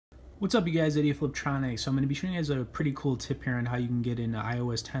What's up, you guys? Eddie of Fliptroniks. So I'm going to be showing you guys a pretty cool tip here on how you can get an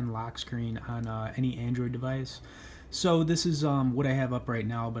iOS 10 lock screen on any Android device. So this is what I have up right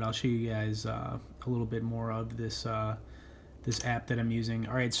now, but I'll show you guys a little bit more of this this app that I'm using.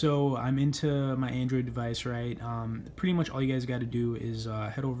 All right, so I'm into my Android device, right? Pretty much all you guys got to do is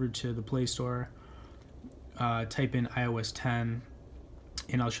head over to the Play Store, type in iOS 10,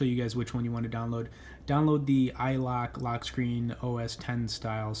 and I'll show you guys which one you want to download. Download the iLock lock screen OS 10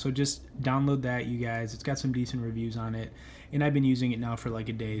 style. So just download that, you guys. It's got some decent reviews on it, and I've been using it now for like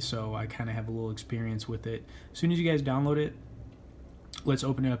a day, so I kind of have a little experience with it. As soon as you guys download it, let's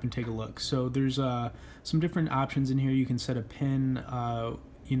open it up and take a look. So there's some different options in here. You can set a pin,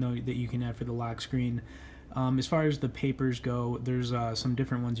 you know, that you can add for the lock screen. As far as the papers go, there's some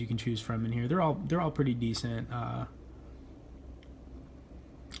different ones you can choose from in here. They're all pretty decent.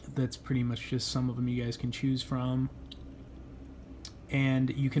 That's pretty much just some of them you guys can choose from. And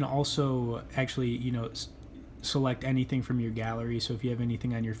you can also actually, you know, select anything from your gallery. So if you have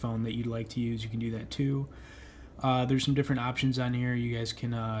anything on your phone that you'd like to use, you can do that too. There's some different options on here. You guys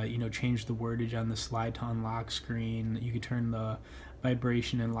can, you know, change the wordage on the slide to unlock screen. You can turn the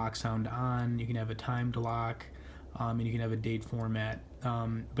vibration and lock sound on. You can have a timed lock, and you can have a date format.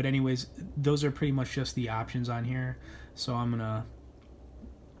 But anyways, those are pretty much just the options on here. So I'm gonna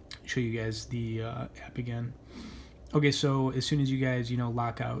show you guys the app again. Okay, so as soon as you guys, you know,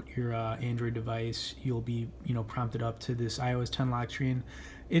 lock out your Android device, you'll be, you know, prompted up to this iOS 10 lock screen.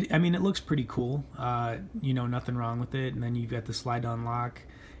 I mean, it looks pretty cool. You know, nothing wrong with it. And then you've got the slide to unlock,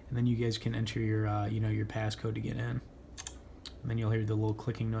 and then you guys can enter your, you know, your passcode to get in. And then you'll hear the little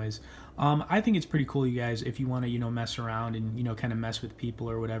clicking noise. I think it's pretty cool, you guys, if you want to, you know, mess around and, you know, kind of mess with people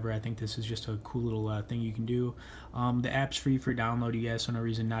or whatever. I think this is just a cool little thing you can do. The app's free for download, you guys, so no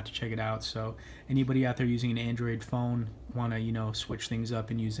reason not to check it out. So anybody out there using an Android phone, want to, you know, switch things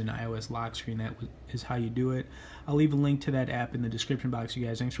up and use an iOS lock screen, that is how you do it. I'll leave a link to that app in the description box, you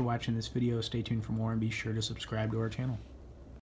guys. Thanks for watching this video. Stay tuned for more, and be sure to subscribe to our channel.